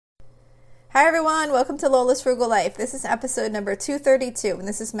Hi everyone, welcome to Lola's Frugal Life. This is episode number 232, and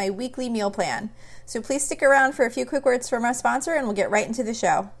this is my weekly meal plan. So please stick around for a few quick words from our sponsor, and we'll get right into the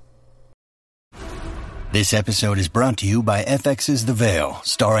show. This episode is brought to you by FX's The Veil,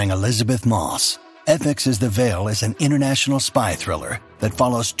 starring Elizabeth Moss. FX's The Veil is an international spy thriller that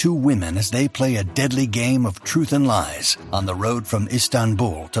follows two women as they play a deadly game of truth and lies on the road from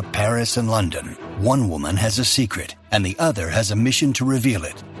Istanbul to Paris and London. One woman has a secret, and the other has a mission to reveal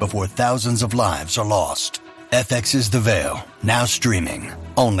it before thousands of lives are lost. FX's The Veil, now streaming,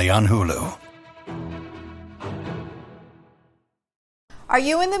 only on Hulu. Are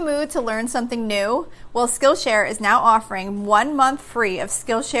you in the mood to learn something new? Well, Skillshare is now offering 1 month free of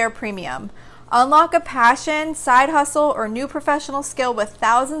Skillshare Premium. Unlock a passion, side hustle, or new professional skill with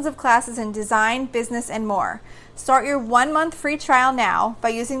thousands of classes in design, business, and more. Start your 1 month free trial now by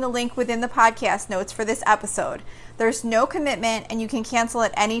using the link within the podcast notes for this episode. There's no commitment and you can cancel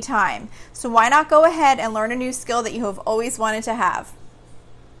at any time. So why not go ahead and learn a new skill that you have always wanted to have?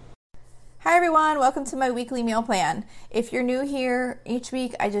 Hi everyone, welcome to my weekly meal plan. If you're new here, each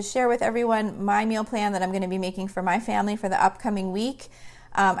week I just share with everyone my meal plan that I'm going to be making for my family for the upcoming week.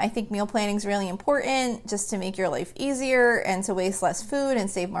 I think meal planning is really important just to make your life easier and to waste less food and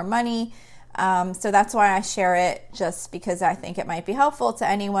save more money. So that's why I share it, just because I think it might be helpful to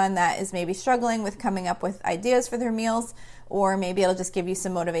anyone that is maybe struggling with coming up with ideas for their meals, or maybe it'll just give you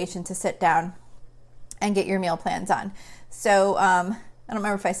some motivation to sit down and get your meal plan done. So I don't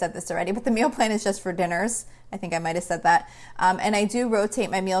remember if I said this already, but the meal plan is just for dinners. I think I might have said that. And I do rotate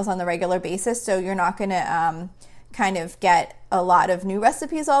my meals on the regular basis, so you're not going to kind of get a lot of new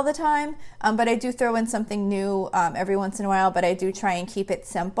recipes all the time, but I do throw in something new every once in a while, but I do try and keep it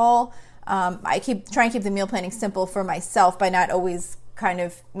simple. I try and keep the meal planning simple for myself by not always kind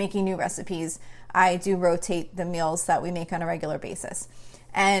of making new recipes. I do rotate the meals that we make on a regular basis.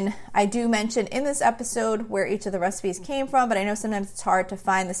 And I do mention in this episode where each of the recipes came from, but I know sometimes it's hard to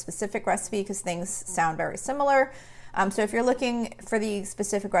find the specific recipe because things sound very similar. So if you're looking for the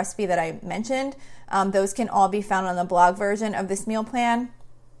specific recipe that I mentioned, those can all be found on the blog version of this meal plan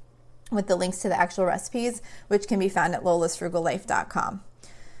with the links to the actual recipes, which can be found at lolasfrugallife.com.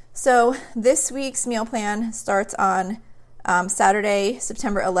 So this week's meal plan starts on Saturday,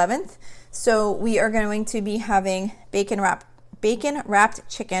 September 11th. So we are going to be having bacon wrapped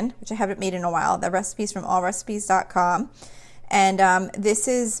chicken, which I haven't made in a while. The recipe's from allrecipes.com. And this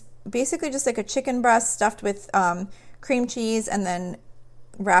is basically just like a chicken breast stuffed with cream cheese and then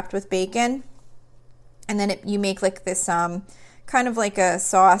wrapped with bacon. And then you make like this kind of like a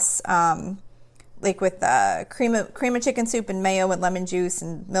sauce, like with cream of chicken soup and mayo and lemon juice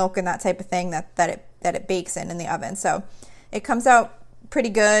and milk and that type of thing that it bakes in the oven. So it comes out pretty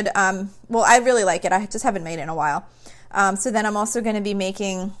good. Well, I really like it. I just haven't made it in a while. So then I'm also going to be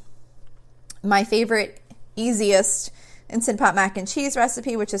making my favorite, easiest Instant Pot Mac and Cheese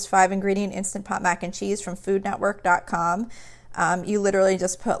recipe, which is 5-ingredient Instant Pot Mac and Cheese from foodnetwork.com. You literally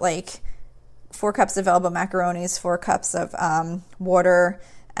just put like 4 cups of elbow macaronis, 4 cups of water,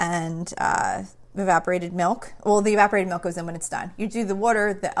 and evaporated milk. Well, the evaporated milk goes in when it's done. You do the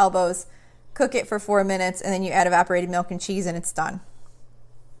water, the elbows, cook it for 4 minutes, and then you add evaporated milk and cheese, and it's done.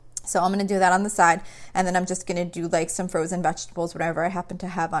 So I'm going to do that on the side, and then I'm just going to do like some frozen vegetables, whatever I happen to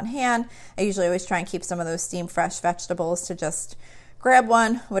have on hand. I usually always try and keep some of those steamed fresh vegetables to just grab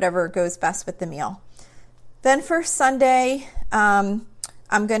one, whatever goes best with the meal. Then for Sunday, I'm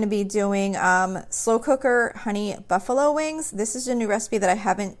going to be doing slow cooker honey buffalo wings. This is a new recipe that I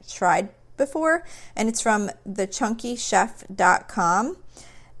haven't tried before, and it's from thechunkychef.com.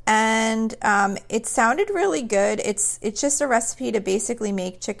 And it sounded really good. It's just a recipe to basically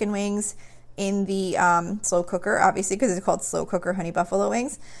make chicken wings in the slow cooker, obviously because it's called slow cooker honey buffalo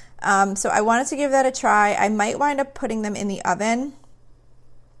wings. So I wanted to give that a try. I might wind up putting them in the oven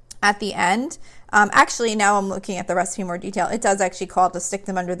at the end. Actually, now I'm looking at the recipe in more detail. It does actually call to stick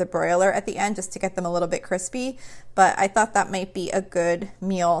them under the broiler at the end just to get them a little bit crispy. But I thought that might be a good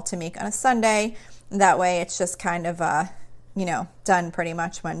meal to make on a Sunday. That way it's just kind of done pretty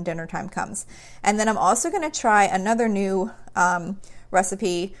much when dinner time comes. And then I'm also going to try another new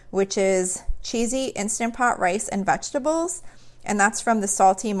recipe, which is cheesy Instant Pot rice and vegetables. And that's from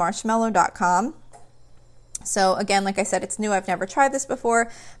thesaltymarshmallow.com. So again, like I said, it's new. I've never tried this before,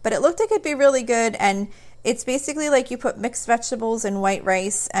 but it looked like it'd be really good. And it's basically like you put mixed vegetables and white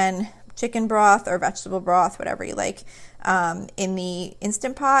rice and chicken broth or vegetable broth, whatever you like, in the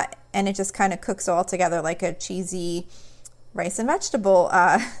Instant Pot. And it just kind of cooks all together like a cheesy rice and vegetable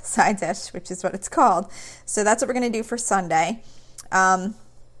side dish, which is what it's called. So that's what we're going to do for Sunday.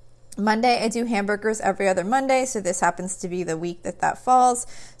 Monday, I do hamburgers every other Monday, so this happens to be the week that falls.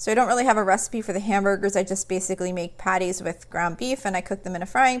 So I don't really have a recipe for the hamburgers. I just basically make patties with ground beef, and I cook them in a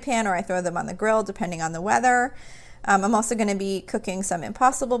frying pan, or I throw them on the grill, depending on the weather. I'm also going to be cooking some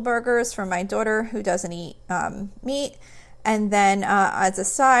Impossible burgers for my daughter who doesn't eat meat. And then as a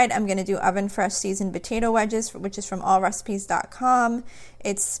side, I'm going to do oven fresh seasoned potato wedges, which is from allrecipes.com.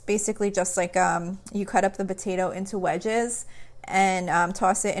 It's basically just like you cut up the potato into wedges and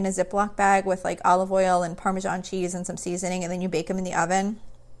toss it in a Ziploc bag with like olive oil and Parmesan cheese and some seasoning, and then you bake them in the oven.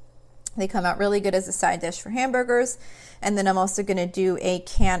 They come out really good as a side dish for hamburgers. And then I'm also going to do a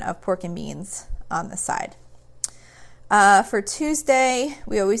can of pork and beans on the side. For Tuesday,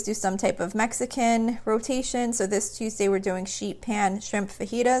 we always do some type of Mexican rotation. So this Tuesday, we're doing sheet pan shrimp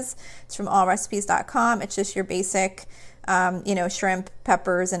fajitas. It's from allrecipes.com. It's just your basic, shrimp,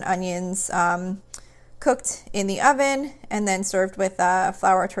 peppers, and onions cooked in the oven and then served with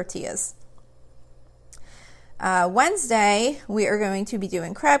flour tortillas. Wednesday, we are going to be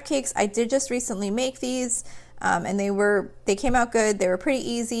doing crab cakes. I did just recently make these. And they came out good. They were pretty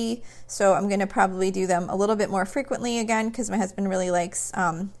easy. So I'm going to probably do them a little bit more frequently again because my husband really likes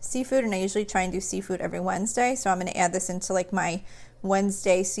seafood, and I usually try and do seafood every Wednesday. So I'm going to add this into like my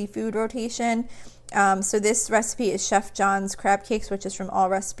Wednesday seafood rotation. So this recipe is Chef John's crab cakes, which is from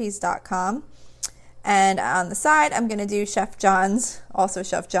allrecipes.com. And on the side, I'm going to do Chef John's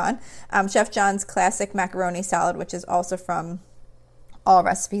classic macaroni salad, which is also from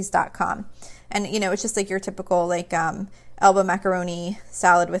allrecipes.com. And, it's just like your typical like Elba macaroni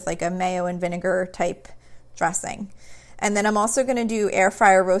salad with like a mayo and vinegar type dressing. And then I'm also going to do air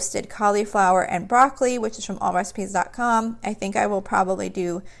fryer roasted cauliflower and broccoli, which is from allrecipes.com. I think I will probably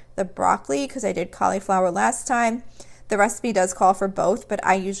do the broccoli because I did cauliflower last time. The recipe does call for both, but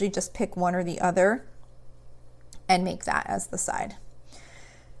I usually just pick one or the other and make that as the side.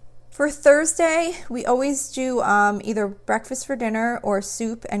 For Thursday, we always do either breakfast for dinner or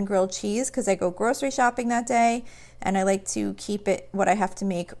soup and grilled cheese because I go grocery shopping that day, and I like to keep it what I have to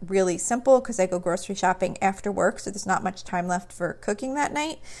make really simple because I go grocery shopping after work, so there's not much time left for cooking that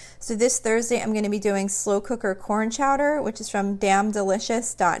night. So this Thursday, I'm going to be doing slow cooker corn chowder, which is from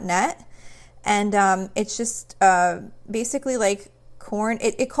damndelicious.net, and it's just basically like corn.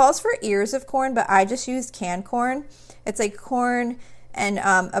 It calls for ears of corn, but I just use canned corn. It's like corn and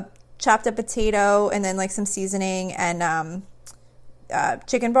a chopped up potato and then like some seasoning and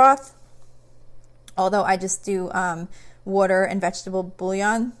chicken broth. Although I just do water and vegetable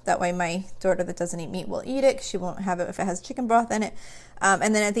bouillon. That way my daughter that doesn't eat meat will eat it because she won't have it if it has chicken broth in it.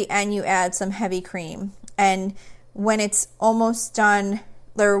 And then at the end you add some heavy cream. And when it's almost done,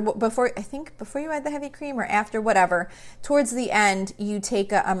 or before you add the heavy cream or after, whatever, towards the end you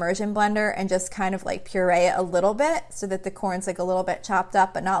take a immersion blender and just kind of like puree it a little bit so that the corn's like a little bit chopped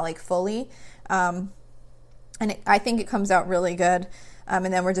up but not like fully, and I think it comes out really good. And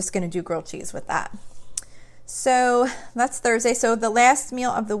then we're just going to do grilled cheese with that. So that's Thursday. So the last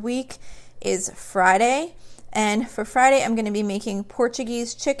meal of the week is Friday, and for Friday I'm going to be making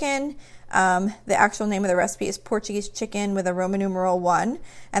Portuguese chicken. The actual name of the recipe is Portuguese chicken with a Roman numeral 1,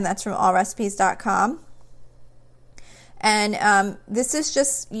 and that's from allrecipes.com. And this is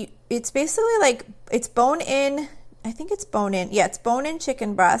just, it's basically like, it's bone-in, I think it's bone-in, yeah, it's bone-in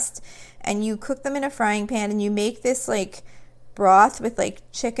chicken breast, and you cook them in a frying pan, and you make this like broth with like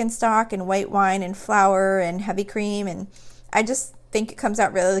chicken stock and white wine and flour and heavy cream, and I just think it comes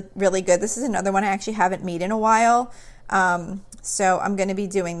out really, really good. This is another one I actually haven't made in a while, so I'm going to be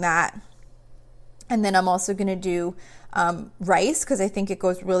doing that. And then I'm also going to do rice because I think it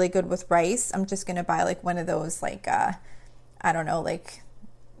goes really good with rice. I'm just going to buy like one of those like, like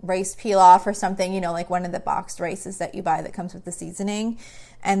rice pilaf or something, like one of the boxed rices that you buy that comes with the seasoning.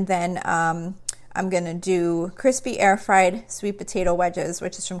 And then I'm going to do crispy air fried sweet potato wedges,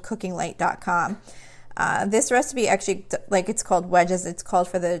 which is from cookinglight.com. This recipe actually, like it's called wedges, it's called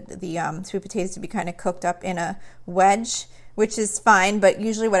for the sweet potatoes to be kind of cooked up in a wedge, which is fine, but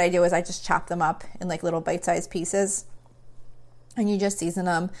usually what I do is I just chop them up in like little bite-sized pieces, and you just season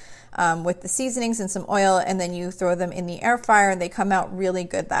them with the seasonings and some oil, and then you throw them in the air fryer, and they come out really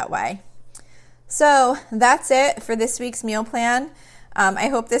good that way. So that's it for this week's meal plan. I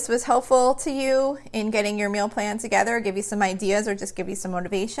hope this was helpful to you in getting your meal plan together, give you some ideas, or just give you some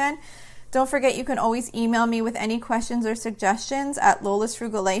motivation. Don't forget, you can always email me with any questions or suggestions at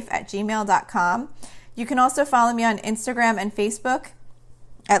lolasfrugallife@gmail.com. You can also follow me on Instagram and Facebook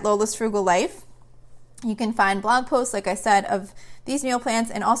at Lola's Frugal Life. You can find blog posts, like I said, of these meal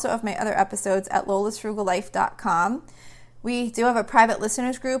plans and also of my other episodes at lolasfrugallife.com. We do have a private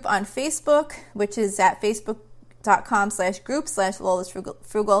listeners group on Facebook, which is at Facebook facebook.com/group/Lola's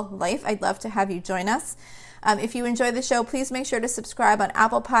Frugal Life. I'd love to have you join us. If you enjoy the show, please make sure to subscribe on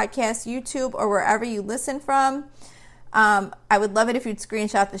Apple Podcasts, YouTube, or wherever you listen from. I would love it if you'd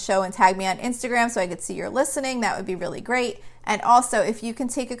screenshot the show and tag me on Instagram so I could see you're listening. That would be really great. And also, if you can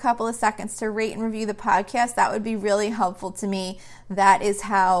take a couple of seconds to rate and review the podcast, that would be really helpful to me. That is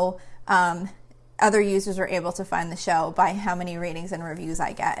how other users are able to find the show, by how many ratings and reviews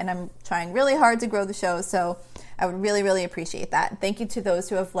I get. And I'm trying really hard to grow the show, so I would really, really appreciate that. Thank you to those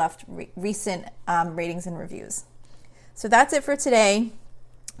who have left recent ratings and reviews. So that's it for today.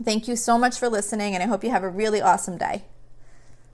 Thank you so much for listening, and I hope you have a really awesome day.